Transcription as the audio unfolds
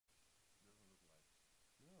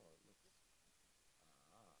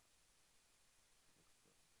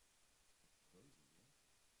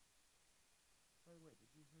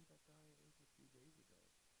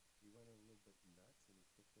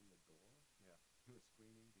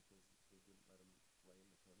playing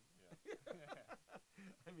the tournament?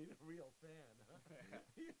 I mean, a real fan, huh?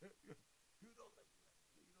 You don't let me,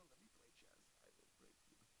 you don't let me play chess. I will break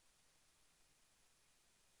you.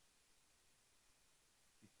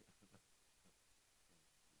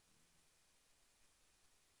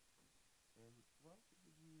 And what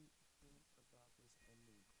did you think about this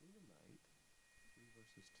ending clear night, 3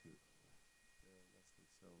 versus 2? Leslie,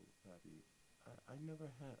 so Patty, I never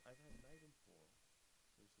had. I've had knight and 4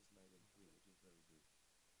 versus knight and 3, which is very good.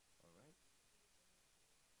 All right.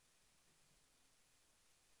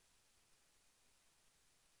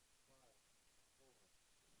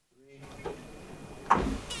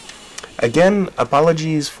 Again,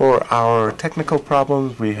 apologies for our technical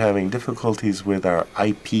problems. We're having difficulties with our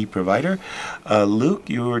IP provider. Luke,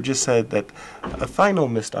 you just said that a final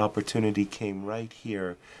missed opportunity came right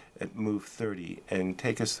here at move 30, and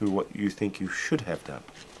take us through what you think you should have done.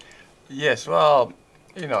 Yes, well,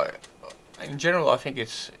 you know, in general, I think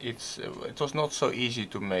it was not so easy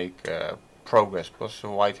to make progress because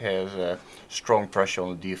White has strong pressure on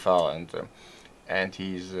the d file, and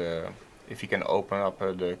he's if he can open up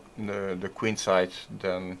the queen side,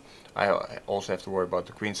 then I also have to worry about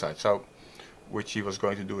the queen side. So, which he was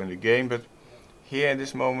going to do in the game, but here in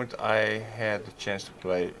this moment I had the chance to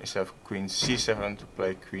play, instead of queen c7, to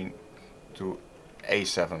play queen to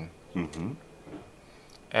a7. Mm-hmm.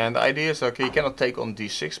 And the idea is, okay, you cannot take on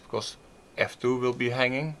d6 because f2 will be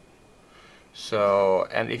hanging. So,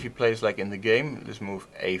 and if he plays like in the game, this move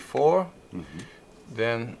a4,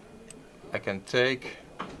 then I can take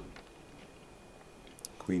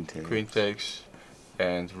Queen takes,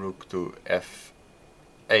 and rook to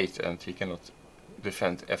f8, and he cannot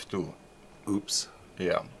defend f2. Oops.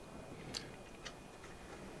 Yeah.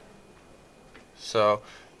 So,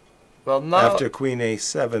 well, now after queen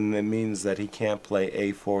a7, it means that he can't play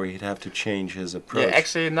a4. He'd have to change his approach. Yeah,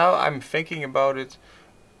 actually, now I'm thinking about it.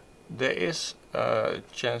 There is a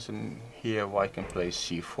chance in here where I can play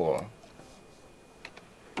c4.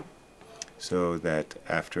 So that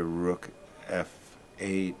after rook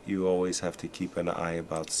f8, you always have to keep an eye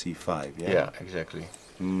about c5, yeah? Yeah, exactly.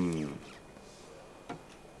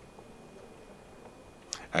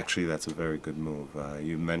 Actually, that's a very good move.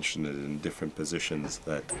 You mentioned it in different positions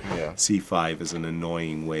that Yeah. c5 is an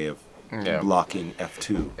annoying way of blocking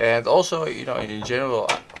f2. And also, you know, in general,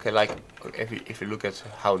 okay, like if you look at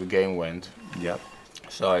how the game went. Yep.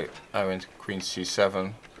 So I went queen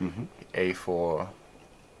c7, a4,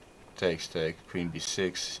 takes, queen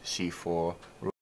b6, c4.